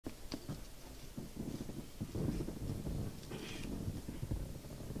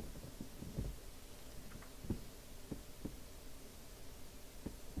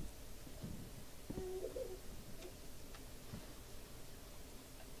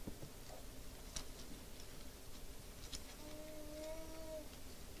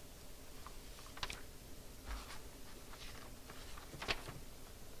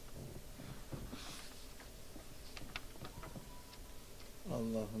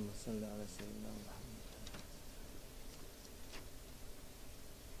اللهم صل على سيدنا محمد.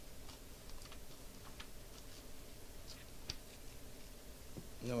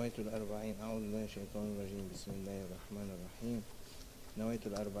 نويت الأربعين. أعوذ بالله من الشيطان الرجيم. بسم الله الرحمن الرحيم. نويت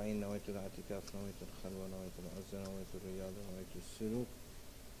الأربعين، نويت الاعتكاف، نويت الخلوة، نويت العزة، نويت الرياضة، نويت السلوك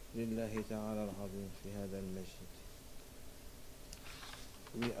لله تعالى العظيم في هذا المسجد.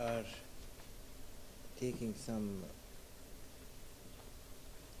 We are taking some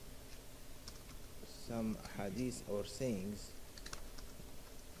hadith or sayings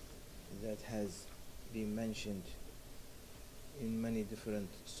that has been mentioned in many different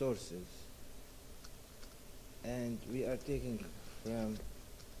sources, and we are taking from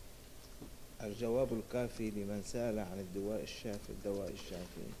الجواب الكافي لمن سأل عن الدواء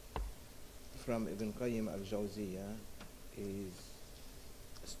الشافي from Ibn Qayyim al-Jawziyah. Is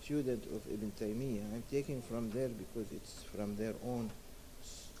a student of Ibn Taymiyyah. I'm taking from there because it's from their own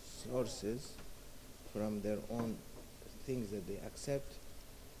sources, from their own things that they accept,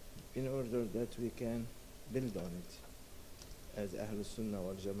 in order that we can build on it as Ahlul Sunnah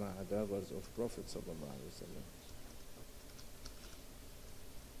wal Jama'ah, drivers of Prophet sallallahu alaihi wasallam.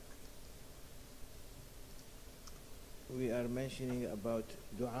 We are mentioning about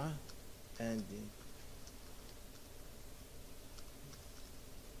dua and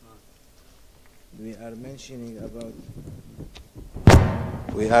we are mentioning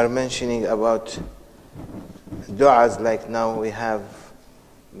about du'as. Like now we have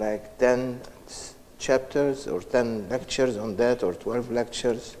like 10 chapters or 10 lectures on that, or 12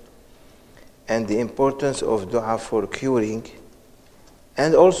 lectures, and the importance of dua for curing,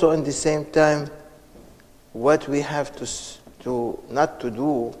 and also at the same time what we have to not to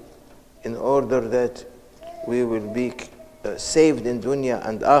do in order that we will be saved in dunya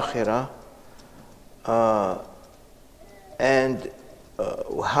and akhirah, and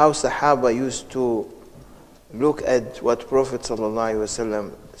how Sahabah used to look at what Prophet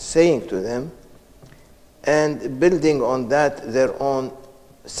ﷺ saying to them, and building on that their own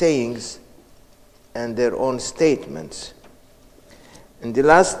sayings and their own statements. In the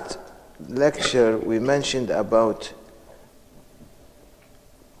last lecture we mentioned about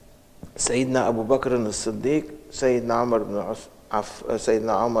Sayyidina Abu Bakr al-Siddiq, Sayyidina Umar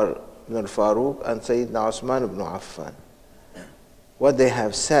ibn al-Faruq, and Sayyidina Usman ibn Affan, what they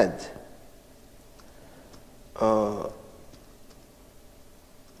have said.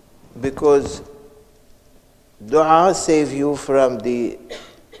 Because dua save you from the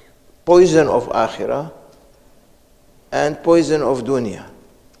poison of akhirah and poison of dunya.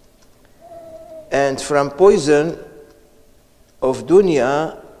 And from poison of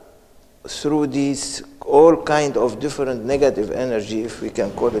dunya, through these all kind of different negative energy, if we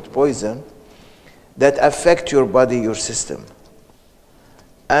can call it poison, that affect your body, your system.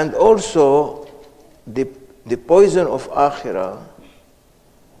 And also the poison of akhirah,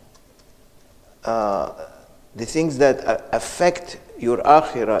 the things that affect your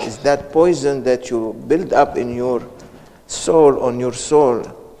akhirah is that poison that you build up in your soul, on your soul,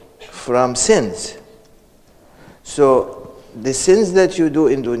 from sins. So the sins that you do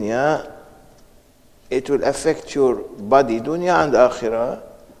in dunya, it will affect your body, dunya and akhirah.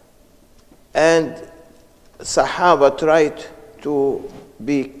 And Sahaba tried to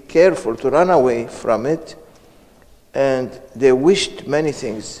be careful, to run away from it, and they wished many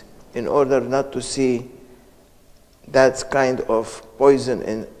things in order not to see that kind of poison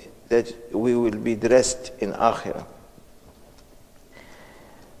in that we will be dressed in akhirah.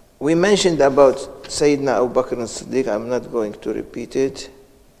 We mentioned about Sayyidina Abu Bakr as-Siddiq. I'm not going to repeat it,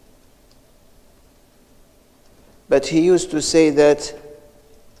 but he used to say that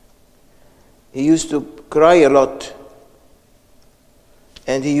he used to cry a lot,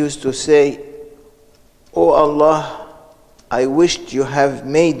 and he used to say, "Oh Allah, I wished you have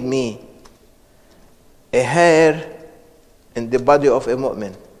made me a hair in the body of a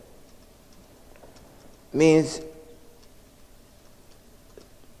mu'min." Means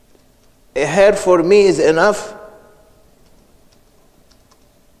a hair for me is enough,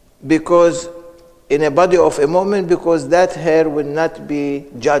 because in a body of a mu'min, because that hair will not be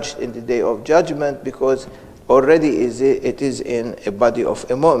judged in the day of judgment, because already it is in a body of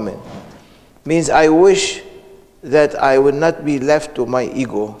a mu'min. Means I wish that I will not be left to my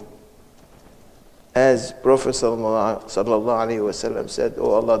ego. As Prophet sallallahu alaihi wasallam said,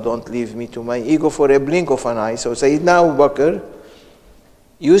 "Oh Allah, don't leave me to my ego for a blink of an eye." So Sayyidina Abu Bakr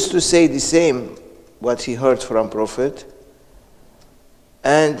used to say the same, what he heard from Prophet,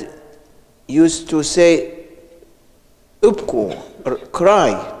 and used to say, "Ubku," or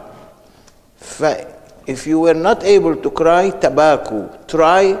cry, if you were not able to cry, tabaku.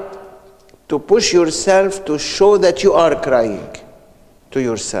 Try to push yourself to show that you are crying to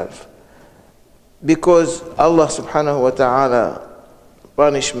yourself. Because Allah subhanahu wa ta'ala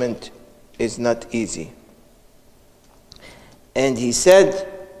punishment is not easy. And he said,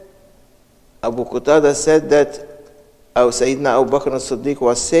 Abu Qatada said that, Sayyidina Abu Bakr as-Siddiq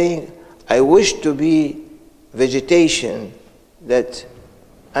was saying, I wish to be vegetation that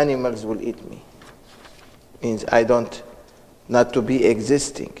animals will eat me. Means I don't, not to be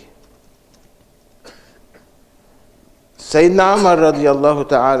existing. Sayyidina Umar radiallahu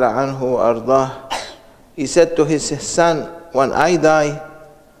ta'ala anhu ardah, he said to his son, when I die,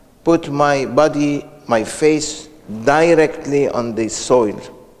 put my body, my face directly on the soil.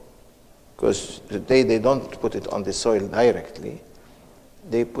 Because today they don't put it on the soil directly.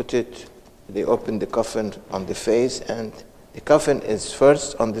 They put it, they open the coffin on the face, and the coffin is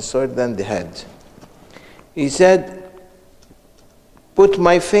first on the soil, then the head. He said, put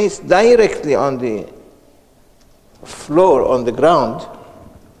my face directly on the floor, on the ground.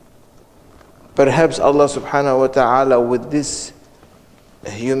 Perhaps Allah subhanahu wa ta'ala, with this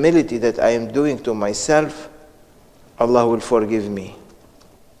humility that I am doing to myself, Allah will forgive me.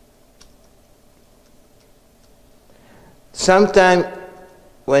 Sometime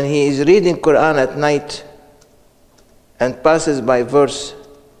when he is reading Quran at night and passes by a verse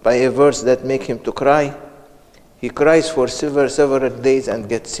that make him to cry, he cries for several days and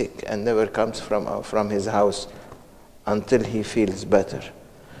gets sick and never comes from his house until he feels better.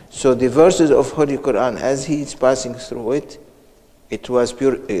 So the verses of Holy Quran, as he is passing through it, it was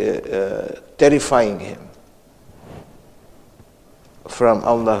terrifying him from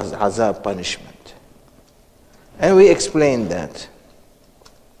Allah's azab punishment. And we explained that.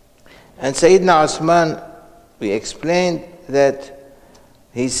 And Sayyidina Usman, we explained that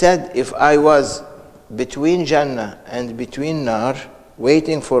he said, if I was between Jannah and between Nar,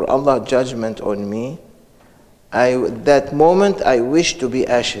 waiting for Allah's judgment on me, that moment I wish to be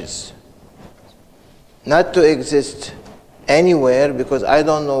ashes. Not to exist anywhere, because I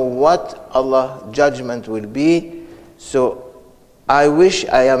don't know what Allah's judgment will be. So I wish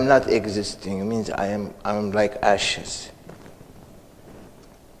I am not existing. It means I'm like ashes.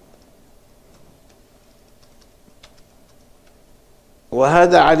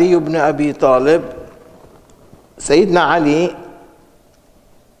 وهذا علي بن أبي طالب. Sayyidina Ali,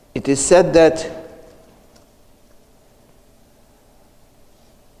 it is said that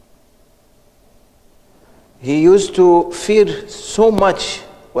he used to fear so much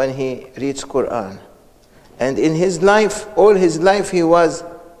when he reads Quran. And in his life, all his life, he was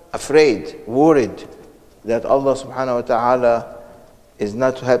afraid, worried that Allah subhanahu wa ta'ala is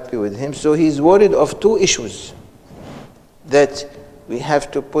not happy with him. So he's worried of two issues that we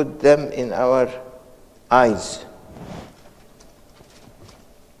have to put them in our eyes.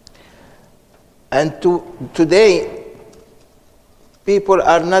 And today, people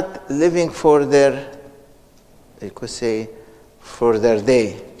are not living for their, they could say, for their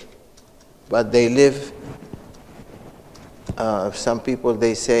day, but they live, some people,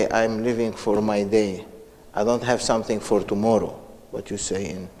 they say, I'm living for my day. I don't have something for tomorrow. What you say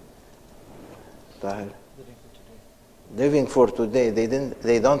in Tahir? Living for today.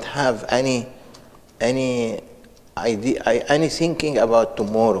 They don't have any idea, any thinking about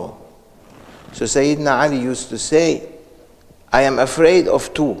tomorrow. So Sayyidina Ali used to say, I am afraid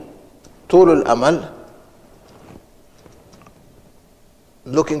of two. Tulul amal,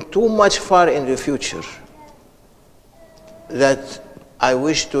 looking too much far in the future, that I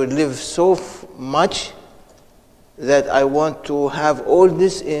wish to live so much that I want to have all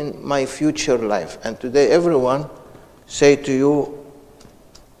this in my future life. And today everyone say to you,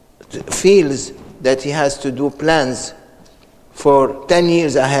 feels that he has to do plans for 10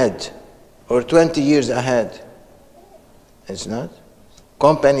 years ahead or 20 years ahead. It's not.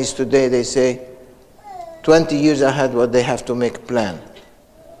 Companies today, they say 20 years ahead what they have to make plan.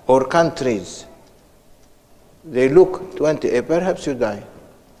 Or countries, they look 20, perhaps you die.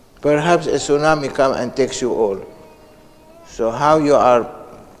 Perhaps a tsunami comes and takes you all. So how you are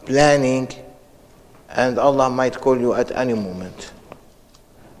planning, and Allah might call you at any moment.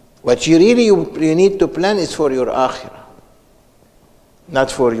 What you need to plan is for your akhirah,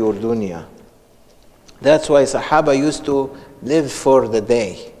 not for your dunya. That's why Sahabah used to live for the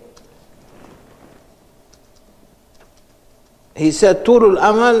day. He said, Turul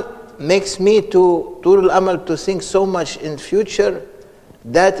Amal makes me to think so much in future.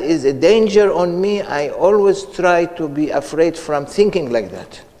 That is a danger on me. I always try to be afraid from thinking like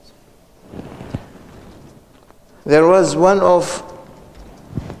that. There was one of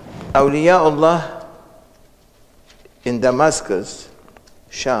Awliyaullah, in Damascus,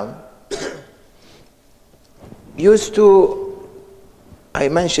 Sham, used to, I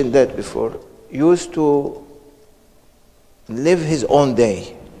mentioned that before, used to live his own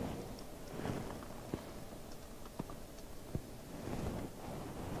day.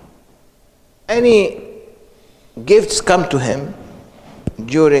 Any gifts come to him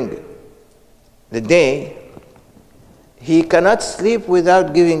during the day, he cannot sleep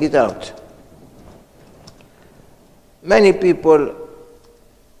without giving it out. Many people,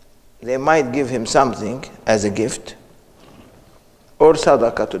 they might give him something as a gift or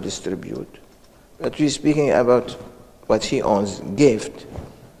sadaqah to distribute. But we're speaking about what he owns, gift.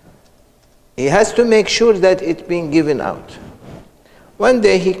 He has to make sure that it's being given out. One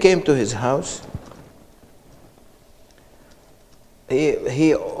day he came to his house.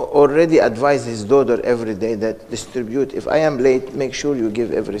 He already advised his daughter every day that distribute. If I am late, make sure you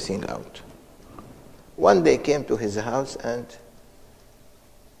give everything out. One day came to his house and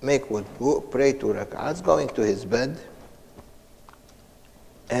make wudu, pray 2 rak'ahs, going to his bed,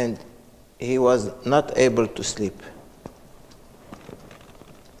 and he was not able to sleep.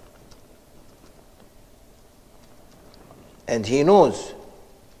 And he knows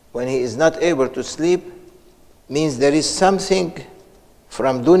when he is not able to sleep means there is something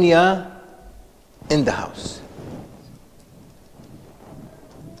from dunya in the house,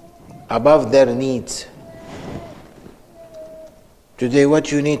 above their needs. Today, what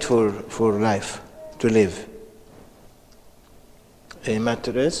you need for life, to live? A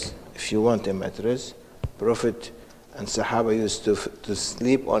mattress, if you want a mattress. Prophet and Sahabah used to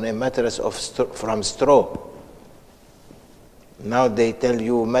sleep on a mattress from straw. Now they tell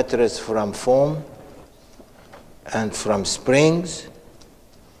you mattress from foam and from springs,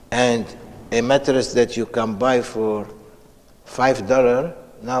 and a mattress that you can buy for $5,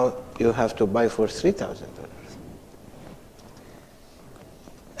 now you have to buy for $3,000.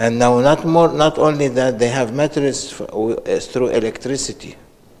 And now not only that, they have mattress through electricity.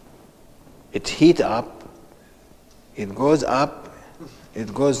 It heat up, it goes up,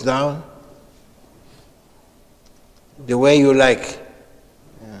 it goes down, the way you like.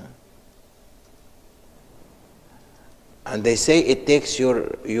 Yeah. And they say it takes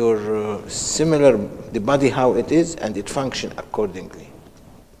your similar, the body how it is, and it functions accordingly.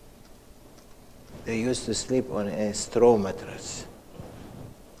 They used to sleep on a straw mattress.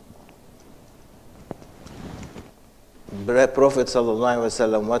 Prophet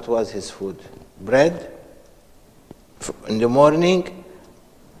ﷺ, what was his food? Bread. In the morning,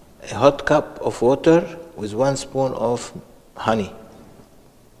 a hot cup of water with 1 spoon of honey.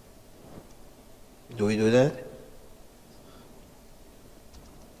 Do we do that?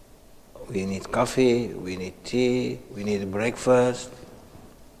 We need coffee, we need tea, we need breakfast.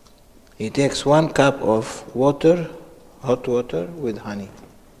 He takes 1 cup of water, hot water with honey.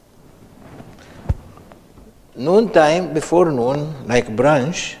 Noontime, before noon, like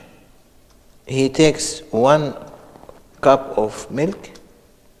brunch, he takes 1 cup of milk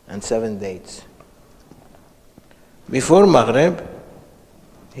and 7 dates. Before Maghrib,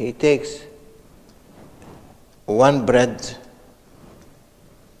 he takes 1 bread,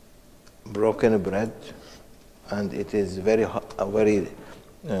 broken bread, and it is very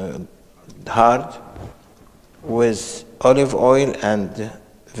hard, with olive oil and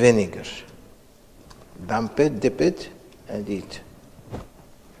vinegar. Dump it, dip it, and eat.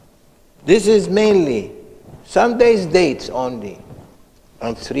 This is mainly, some days dates only,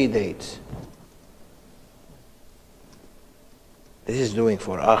 and 3 dates. This is doing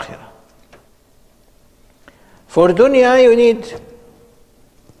for akhirah. For dunya, you need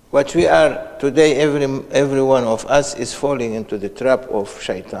what we are today. Every one of us is falling into the trap of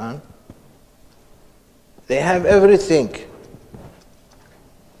shaitan. They have everything.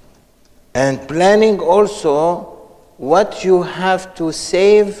 And planning also what you have to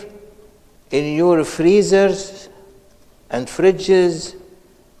save in your freezers and fridges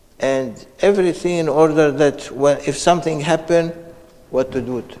and everything, in order that if something happens, what to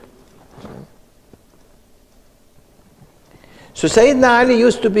do it. So Sayyidina Ali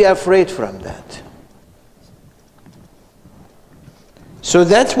used to be afraid from that. So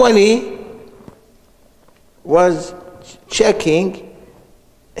that's why he was checking.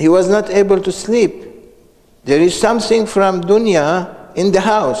 He was not able to sleep. There is something from dunya in the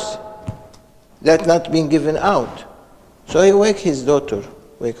house that's not being given out. So he wake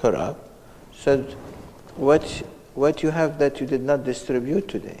her up, said, what you have that you did not distribute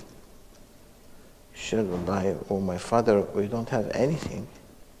today? She said, oh my father, we don't have anything.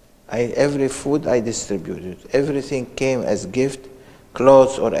 Every food I distributed. Everything came as gift,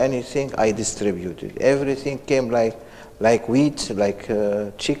 clothes or anything I distributed. Everything came like like wheat, like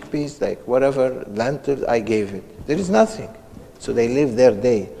chickpeas, like whatever, lentils, I gave it. There is nothing. So they live their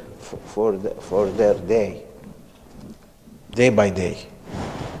day for their day by day.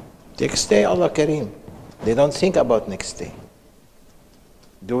 Next day, Allah Kareem. They don't think about next day.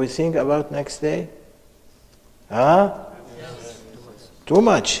 Do we think about next day? Huh? Yes. Too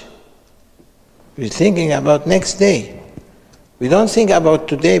much. We're thinking about next day. We don't think about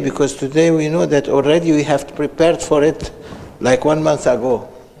today, because today we know that already we have prepared for it like 1 month ago.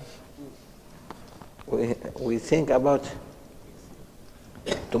 We think about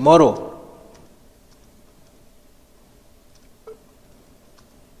tomorrow.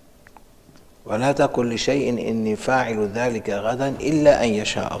 ولا تقل لشيء إني فاعل ذلك غدا إلا أن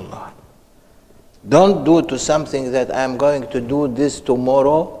يشاء الله. Don't do to something that I'm going to do this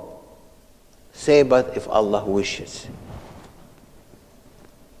tomorrow. Say, but if Allah wishes.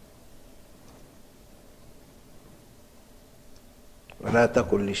 ولا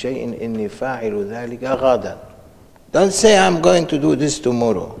تقل لشيء إني فاعل ذلك غدا. Don't say I'm going to do this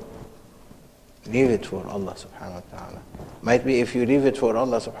tomorrow. Leave it for Allah subhanahu wa ta'ala. Might be if you leave it for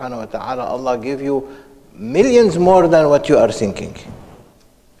Allah subhanahu wa ta'ala, Allah give you millions more than what you are thinking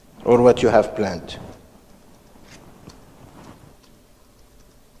or what you have planned.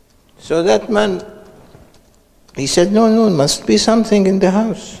 So that man, he said, no, must be something in the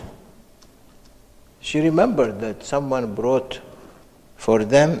house. She remembered that someone brought for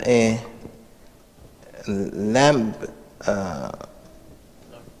them a lamp,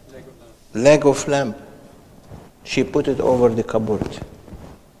 leg of lamb. She put it over the cupboard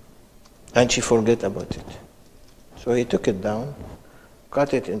and she forgot about it. So he took it down,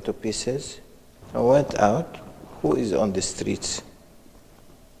 cut it into pieces, and went out. Who is on the streets?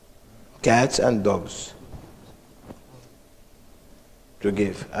 Cats and dogs to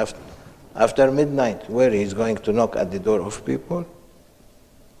give. After midnight, where he's going to knock at the door of people.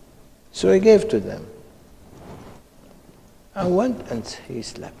 So he gave to them. And went and he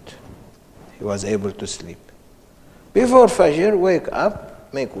slept. He was able to sleep. Before Fajr, wake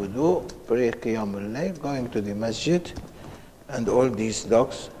up, make wudu, pray Qiyam al-Layl, going to the masjid, and all these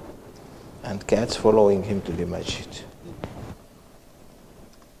dogs and cats following him to the masjid.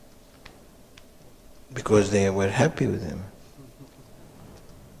 Because they were happy with him.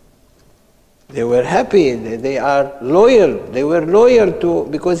 They were happy, they are loyal. They were loyal to,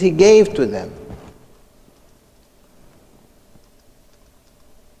 because he gave to them.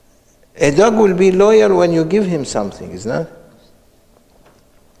 A dog will be loyal when you give him something, isn't it?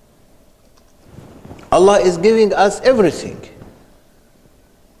 Allah is giving us everything.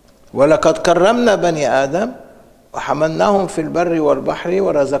 وَلَقَدْ كَرَّمْنَا بَنِي آدَمَ وَحَمَلْنَاهُمْ فِي الْبَرِّ وَالْبَحْرِ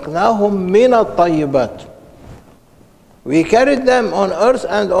وَرَزَقْنَاهُمْ مِنَ الطَّيِّبَاتِ. We carried them on earth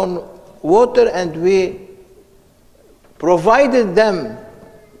and on water, and we provided them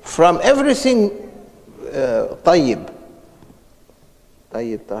from everything طيب.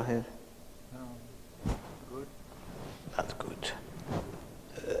 طيب طاهر? Not good.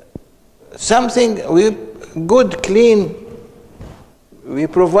 Something good, clean. We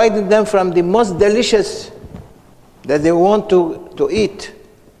provided them from the most delicious that they want to eat.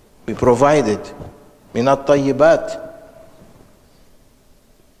 We provided. من الطيبات.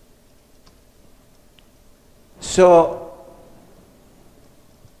 So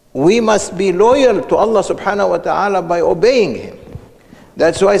we must be loyal to Allah subhanahu wa ta'ala by obeying Him.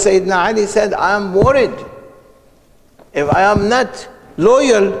 That's why Sayyidina Ali said, I am worried if I am not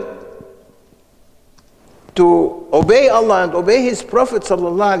loyal to obey Allah and obey His Prophet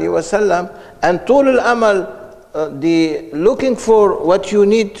sallallahu alaihi wasallam, and tul al-amal, the looking for what you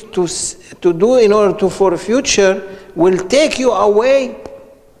need to do in order to for future, will take you away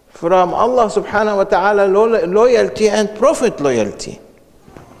from Allah subhanahu wa ta'ala loyalty and Prophet loyalty.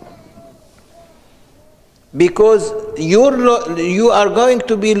 Because you are going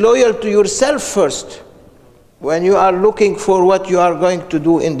to be loyal to yourself first when you are looking for what you are going to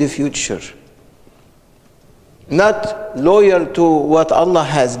do in the future. Not loyal to what Allah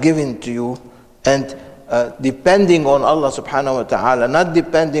has given to you and depending on Allah subhanahu wa ta'ala, not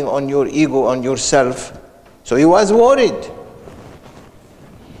depending on your ego, on yourself. So he was worried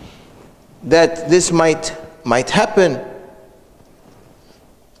that this might happen,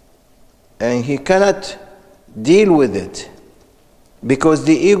 and he cannot deal with it, because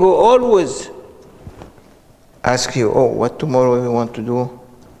the ego always asks you, oh, what tomorrow you want to do,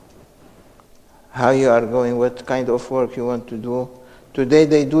 how you are going, what kind of work you want to do. Today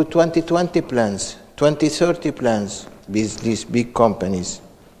they do 2020 plans, 2030 plans, these big companies.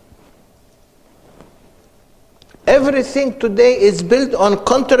 Everything today is built on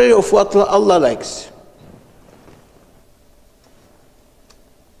contrary of what Allah likes.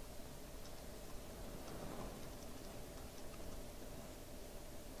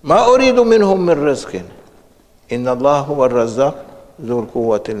 ما أريد منهم من رزق إن الله هو الرزاق ذو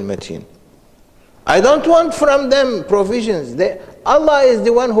القوة المتين. I don't want from them provisions. Allah is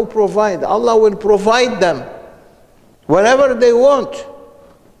the one who provides. Allah will provide them whatever they want.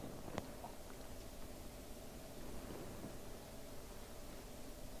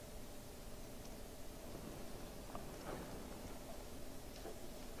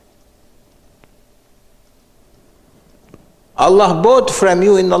 Allah bought from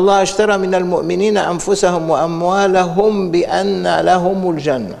you, إن الله اشترى من المؤمنين أنفسهم وأموالهم بأن لهم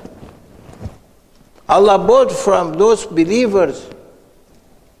الجنة. Allah bought from those believers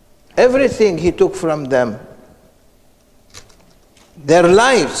everything He took from them, their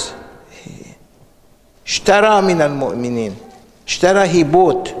lives. اشترى من المؤمنين. اشترى, He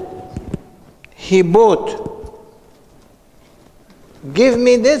bought. He bought. Give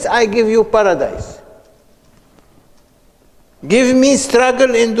me this, I give you paradise. Give me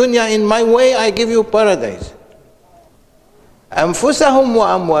struggle in dunya in my way, I give you paradise. أنفسهم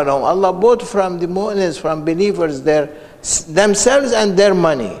وأموالهم. Allah bought from the mu'mins, from believers, themselves and their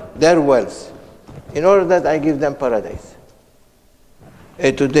money, their wealth, in order that I give them paradise.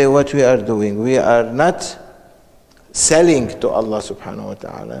 Today what we are doing, we are not selling to Allah subhanahu wa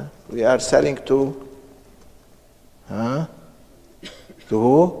ta'ala. We are selling to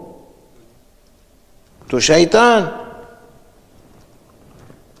who? To shaitan.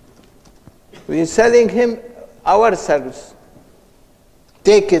 We are selling him ourselves.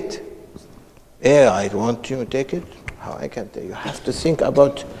 Take it. Yeah, I want you to take it. How I can take? You have to think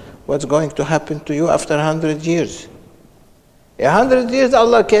about what's going to happen to you after 100 years. 100 years,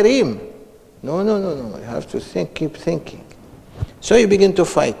 Allah Kareem. No. You have to think, keep thinking. So you begin to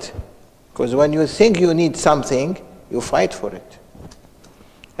fight. Because when you think you need something, you fight for it.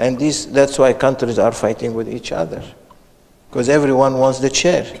 And that's why countries are fighting with each other. Because everyone wants the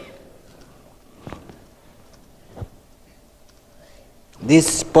chair.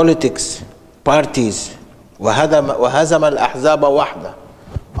 These politics, parties, وَهَزَمَ الْأَحْزَابَ وَحْدَ.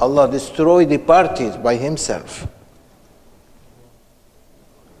 Allah destroyed the parties by Himself.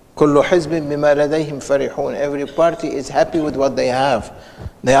 كُلُّ حِزْبٍ بِمَا لَدَيْهِمْ فَرِحُونَ. Every party is happy with what they have.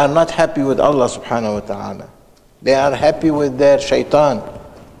 They are not happy with Allah subhanahu wa ta'ala. They are happy with their shaitan.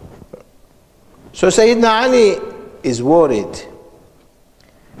 So Sayyidina Ali is worried.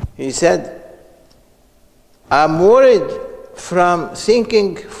 He said, I'm worried from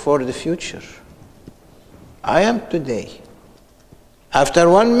thinking for the future. I am today. After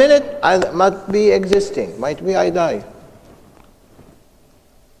 1 minute, I might be existing. Might be I die.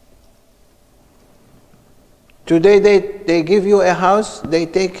 Today they give you a house, they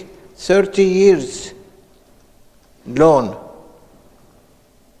take 30 years loan.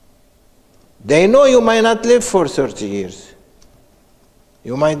 They know you might not live for 30 years.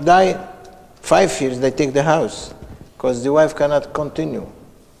 You might die 5 years, they take the house. Because the wife cannot continue.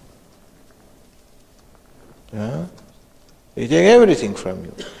 Yeah? They take everything from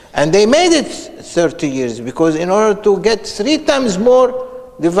you. And they made it 30 years because in order to get 3 times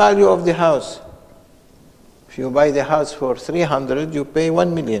more the value of the house. If you buy the house for 300, you pay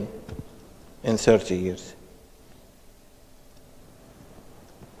 1 million in 30 years.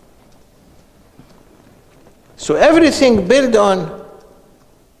 So everything built on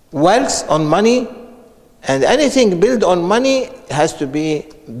wealth, on money, and anything built on money has to be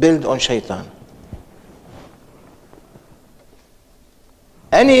built on shaitan.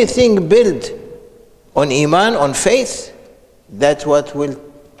 Anything built on iman, on faith, that's what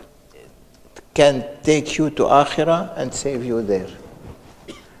can take you to akhirah and save you there.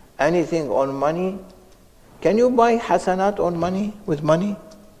 Anything on money, can you buy hasanat on money, with money?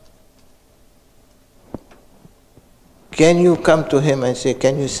 Can you come to him and say,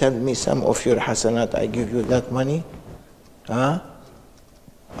 can you sell me some of your hasanat, I give you that money? Huh?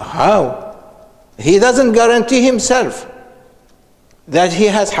 How? He doesn't guarantee himself that he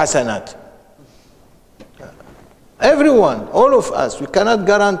has hasanat. Everyone, all of us, we cannot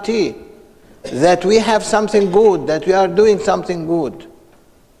guarantee that we have something good, that we are doing something good.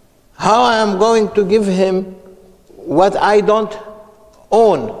 How I am going to give him what I don't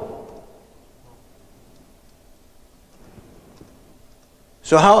own?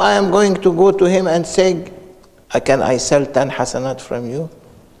 So how I am going to go to him and say, can I sell 10 hasanat from you?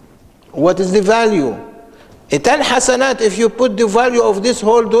 What is the value? A 10 hasanat, if you put the value of this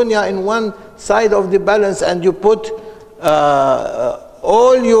whole dunya in one side of the balance and you put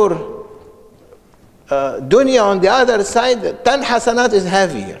all your dunya on the other side, 10 hasanat is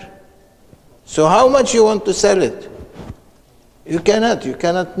heavier. So how much you want to sell it? You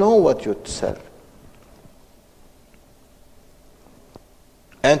cannot know what you sell.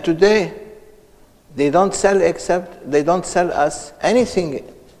 And today, they don't sell us anything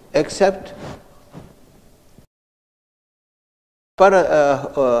except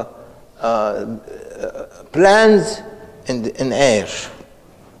plans in air.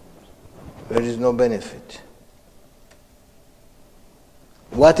 There is no benefit.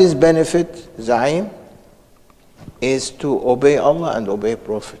 What is benefit, Za'im? Is to obey Allah and obey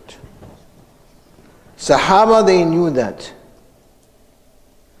Prophet. Sahabah, they knew that.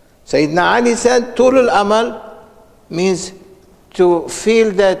 Sayyidina Ali said, Tul al-amal means to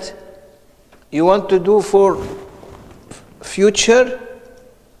feel that you want to do for future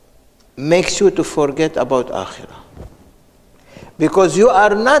makes you to forget about akhirah. Because you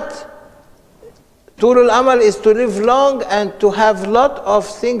are not, Tul al-amal is to live long and to have lot of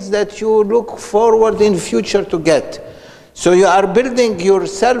things that you look forward in future to get. So you are building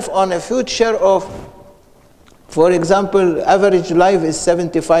yourself on a future of, for example, average life is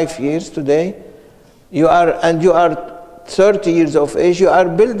 75 years today. You are 30 years of age. You are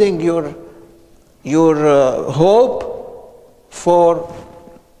building your hope for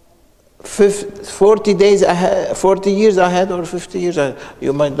 40 days ahead, 40 years ahead, or 50 years ahead.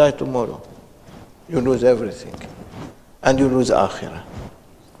 You might die tomorrow. You lose everything, and you lose akhirah.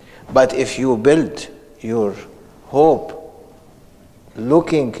 But if you build your hope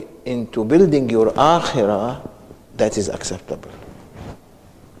looking into building your akhirah, that is acceptable.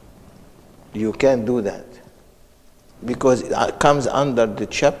 You can do that because it comes under the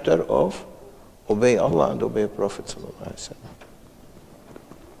chapter of obey Allah and obey Prophet.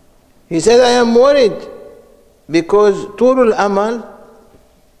 He said, I am worried because tulul amal,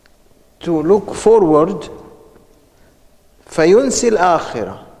 to look forward, fayunsil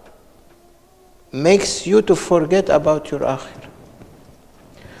akhirah, makes you to forget about your akhirah.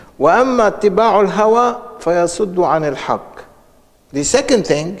 وأما اتباع الهوى فيصد عن الحق. The second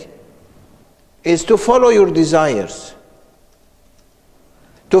thing is to follow your desires.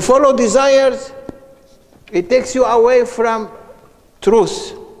 To follow desires, it takes you away from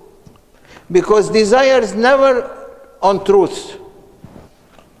truth. Because desires never on truth.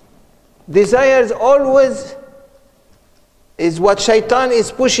 Desires always is what shaitan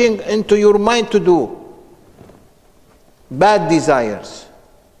is pushing into your mind to do. Bad desires.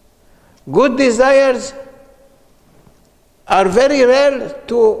 Good desires are very rare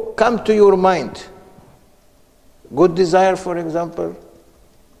to come to your mind. Good desire, for example,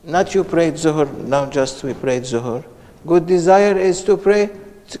 not you prayed Zuhr, now just we prayed Zuhr. Good desire is to pray,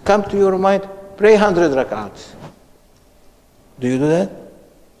 to come to your mind, pray 100 rak'ats. Do you do that?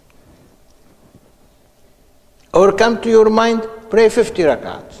 Or come to your mind, pray 50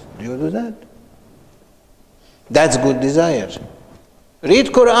 rak'ats. Do you do that? That's good desire. Read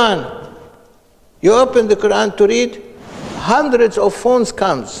Quran. You open the Quran to read, hundreds of phones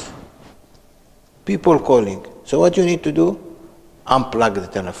comes. People calling. So what you need to do? Unplug the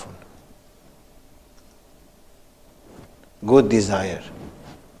telephone. Good desire.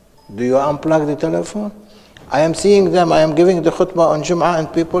 Do you unplug the telephone? I am seeing them, I am giving the khutbah on Jum'ah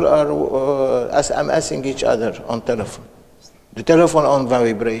and people are I'm asking each other on telephone. The telephone on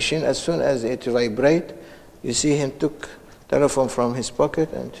vibration, as soon as it vibrates, you see him took telephone from his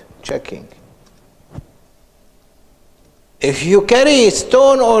pocket and checking. If you carry a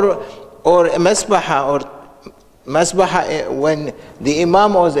stone or a masbaha when the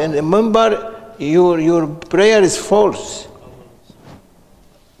imam was in the minbar, your prayer is false.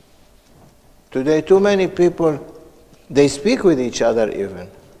 Today, too many people, they speak with each other even.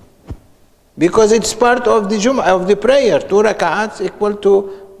 Because it's part of the Jum'ah, of the prayer. 2 rak'ats equal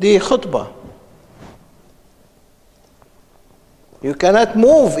to the khutbah. You cannot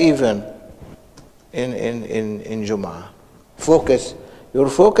move even in Jum'ah. Focus. Your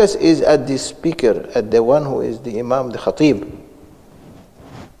focus is at the speaker, at the one who is the imam, the khatib.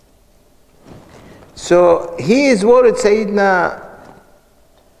 So he is worried, Sayyidina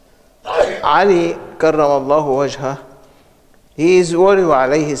Ali karramallahu wajhah, he is worried,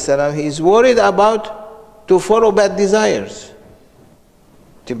 alayhi salam, he is worried about to follow bad desires.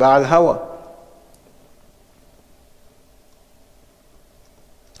 Tiba' al-hawa.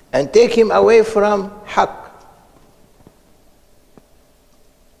 And take him away from haqq.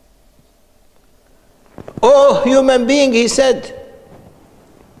 Oh human being, he said,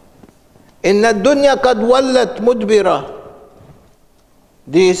 Inna dunya qad wallat mudbira.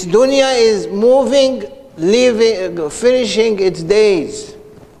 This dunya is moving, leaving, finishing its days.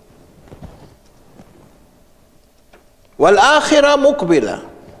 Wal akhirah muqbila.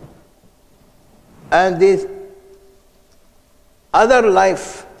 And this other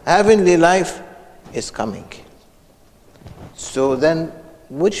life, heavenly life, is coming. So then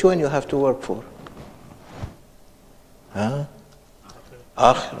which one you have to work for? Huh?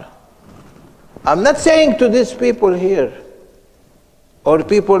 Akhirah. I'm not saying to these people here, or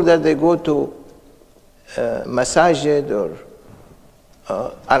people that they go to masajid or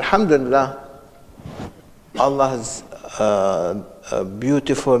alhamdulillah, Allah has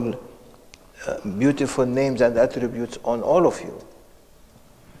beautiful names and attributes on all of you.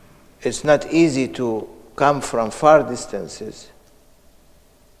 It's not easy to come from far distances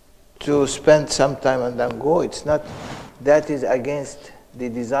to spend some time and then go. It's not, that is against the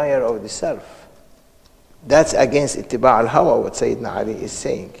desire of the self. That's against ittiba' al-hawa, what Sayyidina Ali is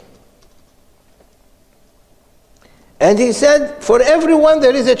saying. And he said, for everyone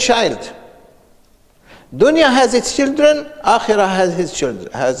there is a child. Dunya has its children, Akhirah has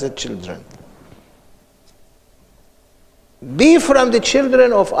its children. Be from the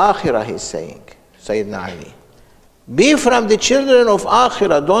children of Akhirah, he's saying, Sayyidina Ali. Be from the children of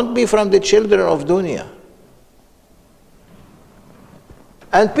Akhirah, don't be from the children of Dunya.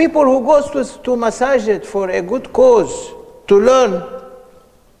 And people who goes to masajid for a good cause, to learn,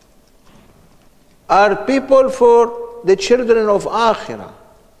 are people for the children of Akhirah.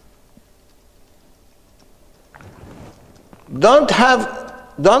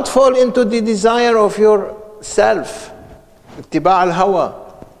 Don't fall into the desire of yourself. Ittiba' al-hawa.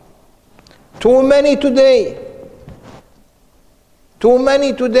 Too many today.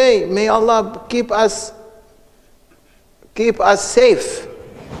 May Allah keep us safe.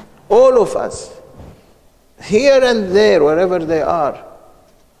 All of us. Here and there, wherever they are.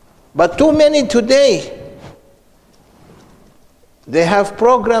 But too many today, they have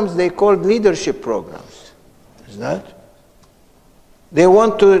programs they call leadership programs. Is that? They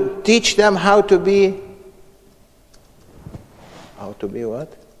want to teach them how to be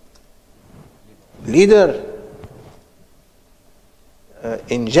what? Leader.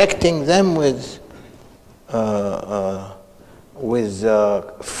 Injecting them with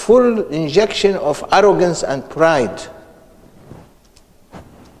full injection of arrogance and pride.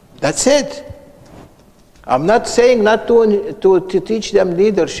 That's it. I'm not saying not to teach them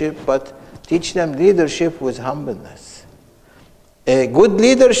leadership, but teach them leadership with humbleness. A good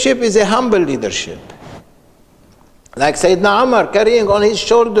leadership is a humble leadership. Like Sayyidina Umar carrying on his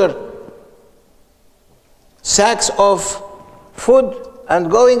shoulder sacks of food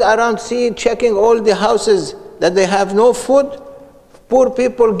and going around checking all the houses that they have no food, poor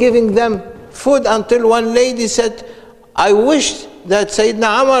people giving them food, until one lady said, I wish that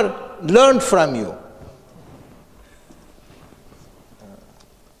Sayyidina Umar learned from you.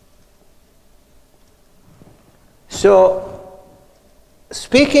 So,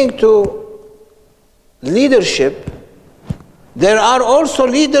 speaking to leadership, there are also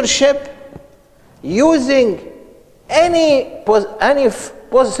leadership using any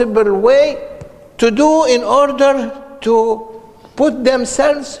possible way to do in order to put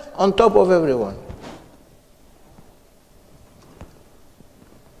themselves on top of everyone.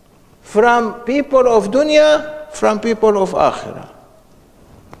 From people of dunya, from people of akhirah.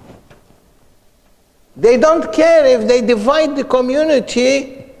 They don't care if they divide the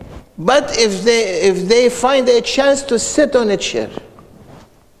community, but if they find a chance to sit on a chair.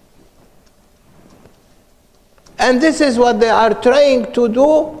 And this is what they are trying to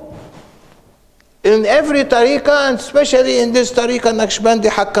do in every tariqah, and especially in this tariqah Naqshbandi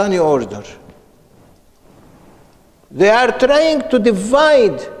Haqqani order. They are trying to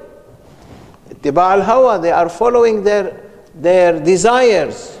divide. Ittiba' al-hawa, they are following their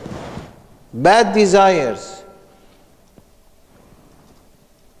desires, bad desires.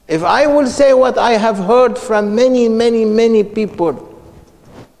 If I will say what I have heard from many people,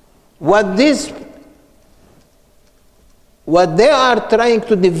 what they are trying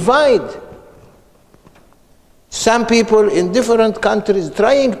to divide, some people in different countries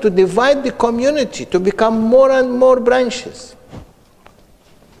trying to divide the community to become more and more branches.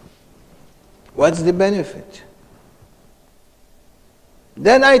 What's the benefit?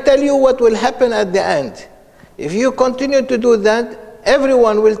 Then I tell you what will happen at the end. If you continue to do that,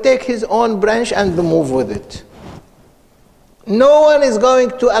 everyone will take his own branch and move with it. No one is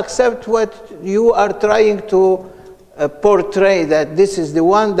going to accept what you are trying to portray, that this is the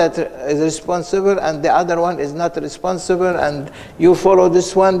one that is responsible and the other one is not responsible, and you follow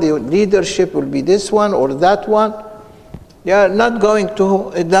this one, the leadership will be this one or that one. It's not going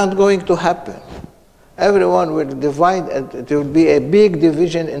to happen. Everyone will divide, and it will be a big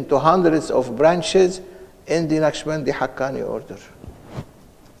division into hundreds of branches in the Naqshbandi Haqqani order.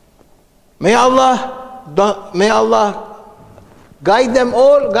 May Allah guide them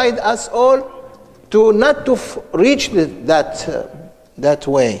all, guide us all, to not to reach that that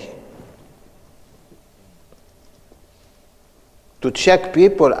way. To check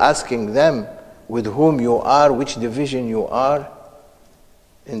people, asking them with whom you are, which division you are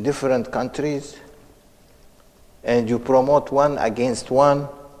in different countries, and you promote one against one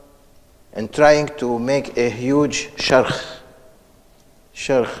and trying to make a huge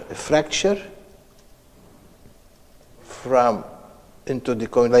fracture from into the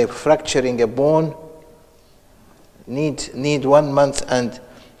like fracturing a bone need 1 month and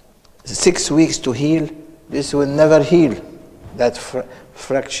 6 weeks to heal. This will never heal that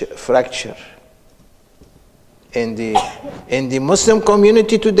fracture. In the Muslim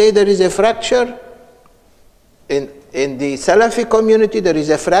community today there is a fracture. In the Salafi community there is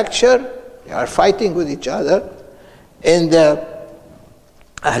a fracture. They are fighting with each other. In the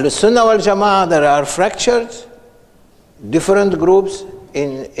Ahlul Sunnah wal Jama'ah there are fractures, different groups.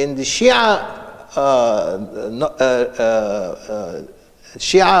 In the Shia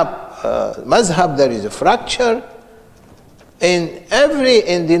Mazhab there is a fracture.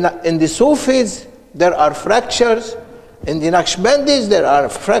 In the Sufis there are fractures. In the Naqshbandis there are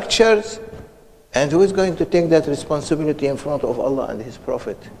fractures. And who is going to take that responsibility in front of Allah and His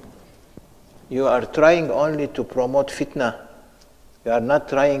Prophet? You are trying only to promote fitna. You are not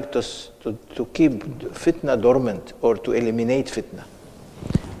trying to keep fitna dormant or to eliminate fitna.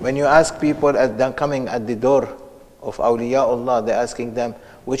 When you ask people coming at the door of awliyaullah, they're asking them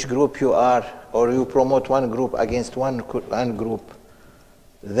which group you are, or you promote one group against one group,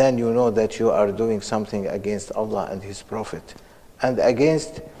 then you know that you are doing something against Allah and His Prophet and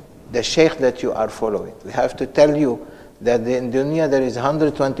against the Shaykh that you are following. We have to tell you that in dunya there is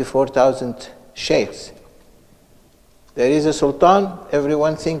 124,000 Shaykhs. There is a Sultan,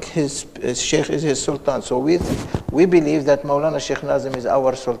 everyone thinks his Shaykh is his Sultan. So we believe that Maulana Shaykh Nazim is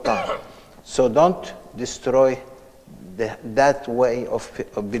our Sultan. So don't destroy that way of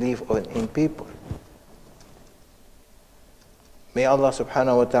belief in people. May Allah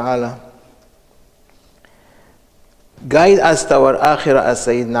subhanahu wa ta'ala guide us to our akhirah, as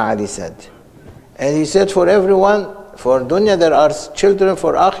Sayyidina Ali said. And he said, for everyone, for dunya there are children,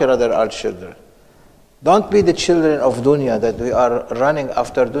 for akhirah there are children. Don't be the children of dunya, that we are running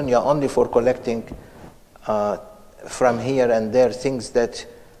after dunya only for collecting from here and there things that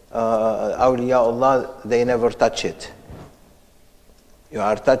awliyaullah, they never touch it. You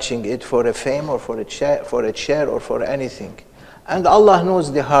are touching it for a fame or for a chair or for anything. And Allah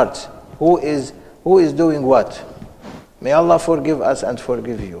knows the heart. Who is doing what? May Allah forgive us and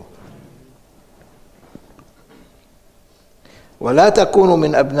forgive you. وَلَا تَكُونُوا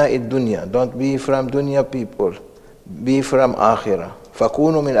مِنْ أَبْنَاءِ الدُّنْيا. Don't be from dunya people. Be from akhirah.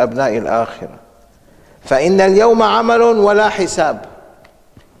 فَكُونُوا مِنْ أَبْنَاءِ الْآخِرَةِ فَإِنَّ الْيَوْمَ عَمَلٌ وَلَا حِسَابٌ.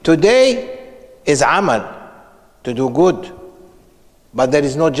 Today is amal, to do good. But there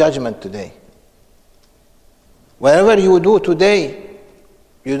is no judgment today. Whatever you do today,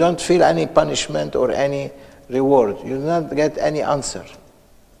 you don't feel any punishment or any reward. You do not get any answer.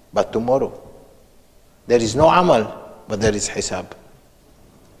 But tomorrow, there is no amal, but there is hisab.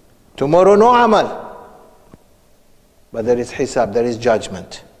 Tomorrow, no amal, but there is hisab, there is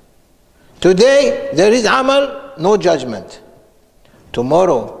judgment. Today, there is amal, no judgment.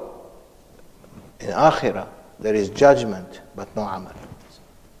 Tomorrow, in akhirah, there is judgment, but no amal.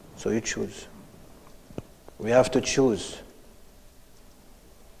 So you choose. We have to choose.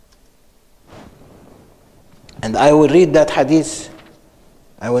 And I will read that hadith.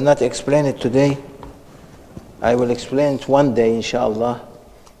 I will not explain it today. I will explain it one day, inshallah.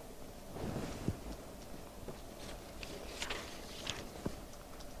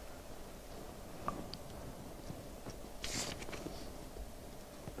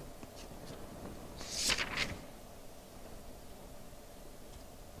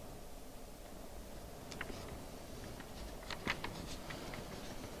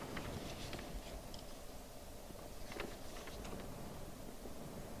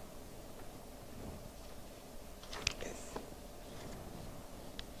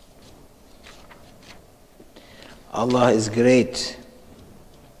 Allah is great.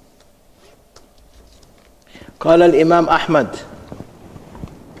 قال الإمام أحمد.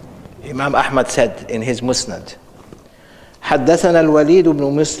 Imam Ahmad said in his Musnad, حدثنا الوليد بن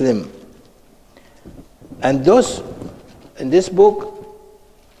مسلم. And those in this book,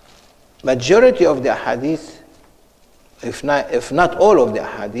 majority of the hadith, if not all of the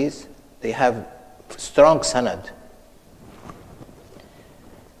hadith, they have strong sanad.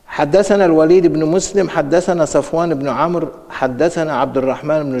 حدثنا الوليد بن مسلم حدثنا صفوان بن عمرو حدثنا عبد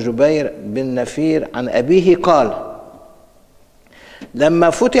الرحمن بن جبير بن نفير عن أبيه قال لما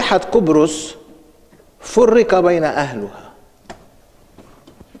فتحت قبرص فرق بين أهلها.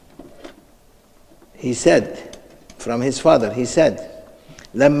 he said, from his father, he said,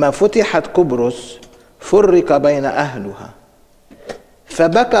 لما فتحت قبرص فرق بين أهلها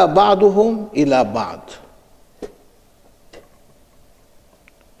فبكى بعضهم إلى بعض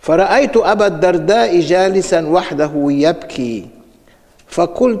فرأيت أبا الدرداء جالسا وحده يبكي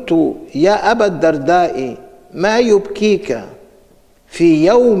فقلت يا أبا الدرداء ما يبكيك في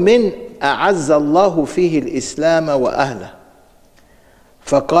يوم أعز الله فيه الإسلام وأهله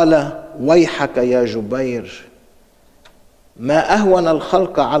فقال ويحك يا جبير ما أهون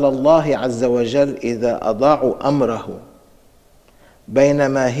الخلق على الله عز وجل إذا أضاعوا أمره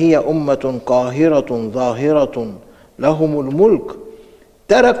بينما هي أمة قاهرة ظاهرة لهم الملك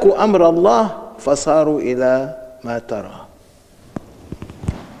تركوا أمر الله فصاروا إلى ما ترى.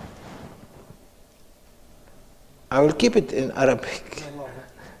 I will keep it in Arabic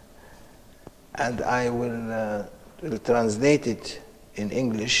and I will translate it in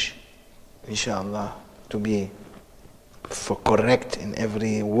English, inshallah, to be correct in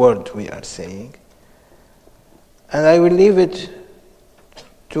every word we are saying. And I will leave it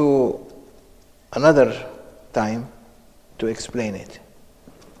to another time to explain it.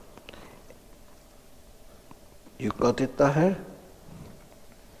 You got it, Tahir?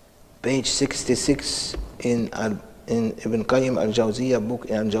 Page 66 in Ibn Qayyim al-Jawziyya book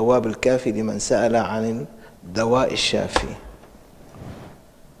Al-Jawab al-Kafi liman sa'ala 'an al-dawa' al-shafi.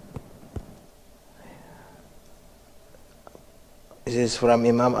 This is from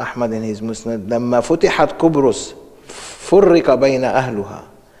Imam Ahmad in his Musnad. لما فتحت قبرص فرق بين أهلها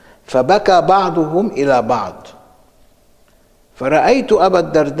فبكى بعضهم إلى بعض فرأيت أبا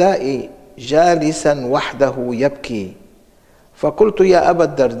الدرداء جالسا وحده يبكي فقلت يا أبا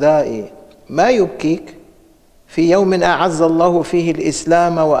الدرداء ما يبكيك في يوم أعز الله فيه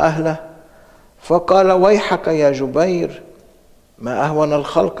الإسلام وأهله فقال ويحك يا جبير ما أهون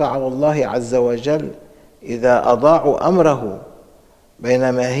الخلق على الله عز وجل إذا أضاعوا أمره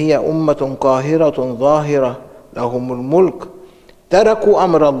بينما هي أمة قاهرة ظاهرة لهم الملك تركوا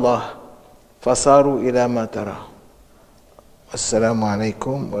أمر الله فصاروا إلى ما ترى. السلام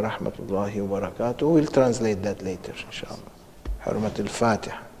عليكم ورحمة الله وبركاته. We'll translate that later inshallah. حرمة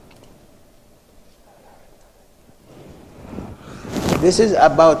الفاتحة. This is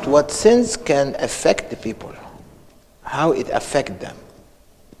about what sins can affect the people, how it affect them.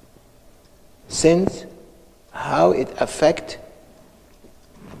 Sins, how it affect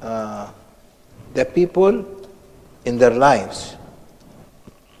the people in their lives.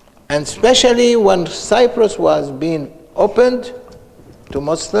 And especially when Cyprus was being opened to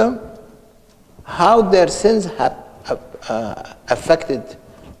Muslim, how their sins have affected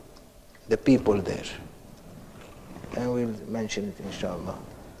the people there. And we'll mention it inshallah.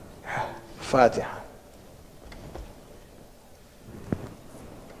 Fatiha.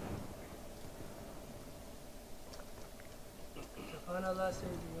 SubhanAllah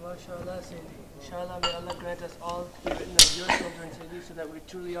Sayyidi, MashaAllah Sayyidi. Inshallah, may Allah grant us all to be written as your children, Sayyidi, so that we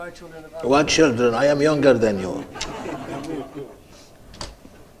truly are children of Allah. What children? I am younger than you.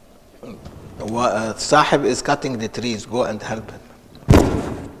 Sahib is cutting the trees. Go and help him.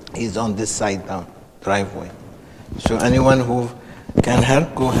 He's on this side down, driveway. So anyone who can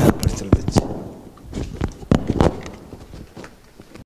help, go help.